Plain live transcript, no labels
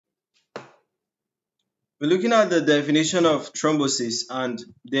We're looking at the definition of thrombosis, and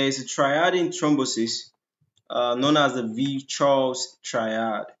there is a triad in thrombosis known as the Virchow's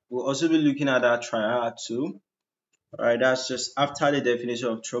triad. We'll also be looking at that triad too. All right, that's just after the definition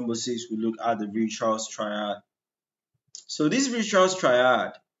of thrombosis, we look at the Virchow's triad. So this Virchow's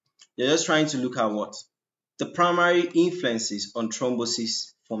triad, they're just trying to look at what? The primary influences on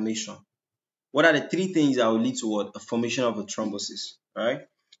thrombosis formation. What are the three things that will lead to what? A formation of a thrombosis, right?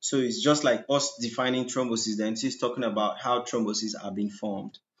 So it's just like us defining thrombosis, then she's talking about how thrombosis are being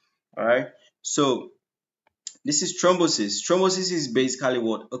formed. All right. So this is thrombosis. Thrombosis is basically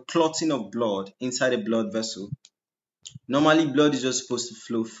what? A clotting of blood inside a blood vessel. Normally, blood is just supposed to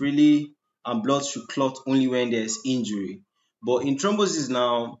flow freely, and blood should clot only when there's injury. But in thrombosis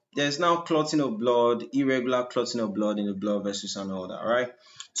now, there's now clotting of blood, irregular clotting of blood in the blood vessels and all that, right?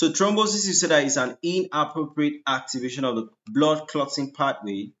 So thrombosis, you said that it's an inappropriate activation of the blood clotting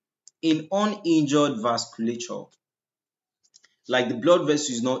pathway in uninjured vasculature. Like the blood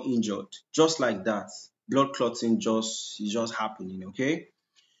vessel is not injured, just like that. Blood clotting is just happening, okay?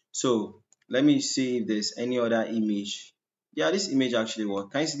 So let me see if there's any other image. Yeah, this image actually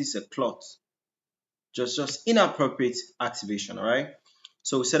works. Can you see this is a clot? Just inappropriate activation, all right?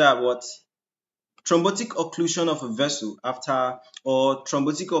 So we said that what? Thrombotic occlusion of a vessel after, or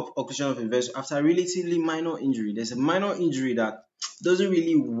thrombotic occlusion of a vessel after relatively minor injury. There's a minor injury that doesn't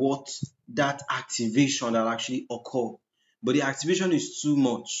really want that activation that actually occur, but the activation is too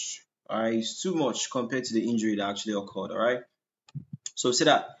much, all right? It's too much compared to the injury that actually occurred, all right? So we say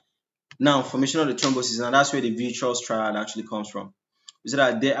that now formation of the thrombosis, and that's where the Virchow's triad actually comes from. We say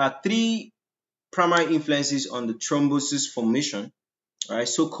that there are three primary influences on the thrombosis formation, all right,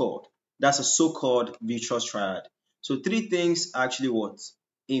 so-called. That's a so-called Virchow's triad. So three things actually what?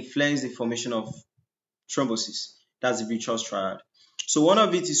 Influence the formation of thrombosis. That's the Virchow's triad. So one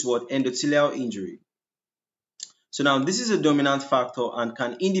of it is what? Endothelial injury. So now this is a dominant factor and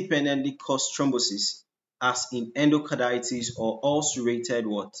can independently cause thrombosis, as in endocarditis or ulcerated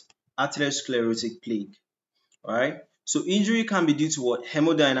what? Atherosclerotic plaque. All right. So injury can be due to what?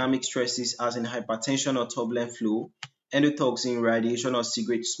 Hemodynamic stresses, as in hypertension or turbulent flow, endotoxin, radiation, or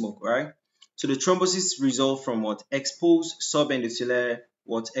cigarette smoke, right? So the thrombosis result from what? Exposed subendothelial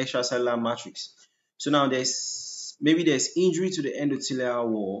what? Extracellular matrix. So now there's injury to the endothelial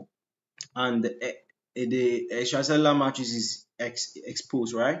wall, and the extracellular matrix is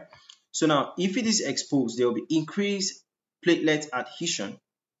exposed, right? So now if it is exposed, there will be increased platelet adhesion.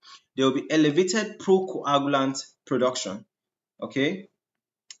 There will be elevated procoagulant production, okay?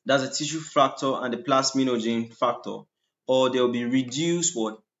 That's a tissue factor and the plasminogen factor. Or there will be reduced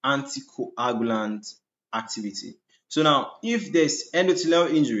what? Anticoagulant activity. So now, if there's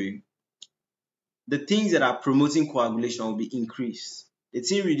endothelial injury, the things that are promoting coagulation will be increased. The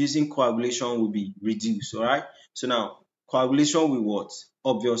thing reducing coagulation will be reduced, all right? So now, coagulation will what?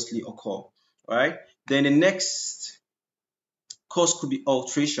 Obviously occur, all right? Then the next cause could be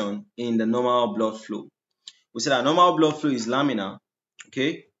alteration in the normal blood flow. We said that normal blood flow is laminar,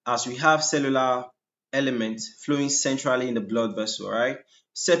 okay, as we have cellular elements flowing centrally in the blood vessel, right,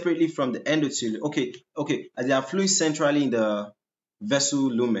 separately from the endothelium. Okay, as they are flowing centrally in the vessel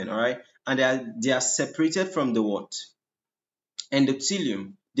lumen, all right, and they are separated from the what?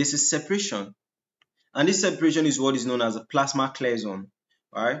 Endothelium. There's a separation, and this separation is what is known as a plasma clear zone,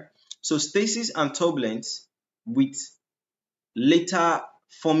 all right. So stasis and turbulence with later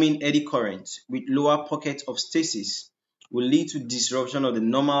forming eddy current with lower pocket of stasis will lead to disruption of the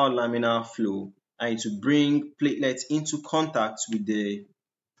normal laminar flow, and it will bring platelets into contact with the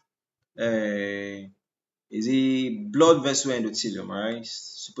blood vessel endothelium, right?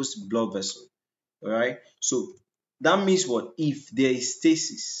 It's supposed to be blood vessel, all right? So that means what? If there is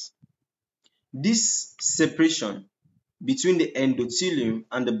stasis, this separation between the endothelium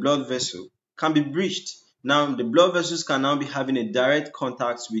and the blood vessel can be breached. Now, the blood vessels can now be having a direct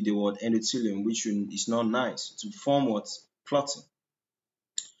contact with the what? Endothelium, which is not nice, to form what? Clotting.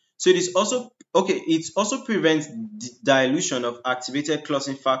 So it is also, it also prevents dilution of activated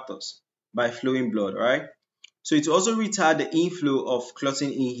clotting factors by flowing blood, right? So it also retards the inflow of clotting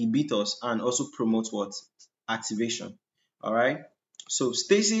inhibitors and also promotes what? Activation, all right? So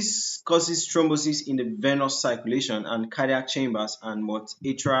stasis causes thrombosis in the venous circulation and cardiac chambers and what?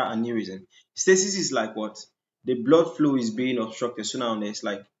 Atrial aneurysm. Stasis is like what? The blood flow is being obstructed. So now there's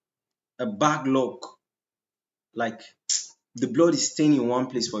like a backlog. Like the blood is staying in one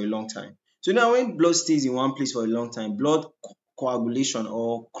place for a long time. So now when blood stays in one place for a long time, blood coagulation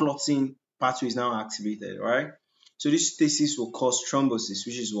or clotting pathway is now activated, right? So this stasis will cause thrombosis,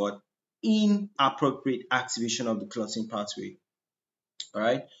 which is what? Inappropriate activation of the clotting pathway. All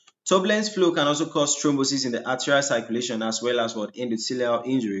right. Turbulence flow can also cause thrombosis in the arterial circulation as well as what endothelial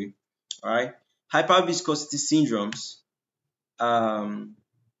injury. All right. Hyperviscosity syndromes,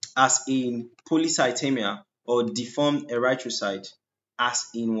 as in polycythemia or deformed erythrocyte, as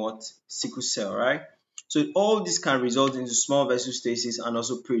in what sickle cell, right? So all this can result into small vessel stasis and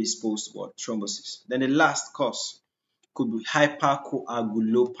also predispose to what thrombosis. Then the last cause could be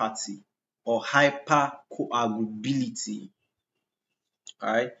hypercoagulopathy or hypercoagulability.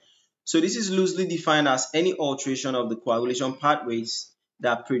 All right. So this is loosely defined as any alteration of the coagulation pathways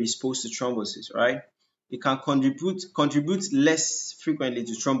that predispose to thrombosis, right? It can contribute less frequently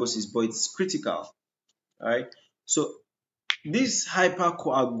to thrombosis, but it's critical, right? So this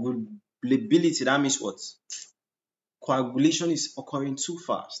hypercoagulability, that means what? Coagulation is occurring too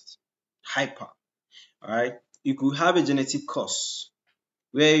fast. Hyper, all right? You could have a genetic cause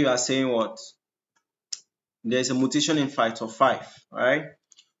where you are saying what? There's a mutation in factor 5, right?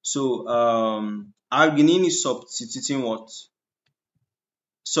 So arginine is substituting what?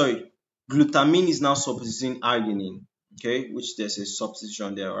 Sorry, glutamine is now substituting arginine, okay, which there's a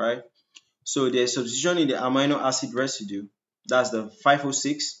substitution there, right? So there's substitution in the amino acid residue, that's the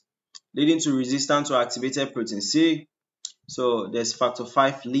 506, leading to resistance to activated protein C. So there's factor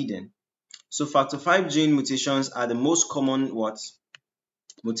 5 leading. So factor 5 gene mutations are the most common what?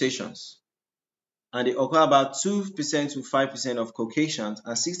 Mutations. And they occur about 2% to 5% of Caucasians,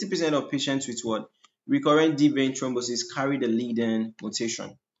 and 60% of patients with what? Recurrent deep vein thrombosis carry the leading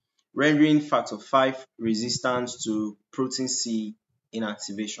mutation, rendering factor 5 resistant to protein C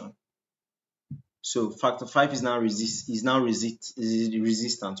inactivation. So factor 5 is now resistant,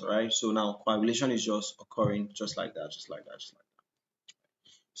 all right? So now coagulation is just occurring just like that.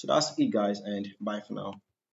 So that's it, guys, and bye for now.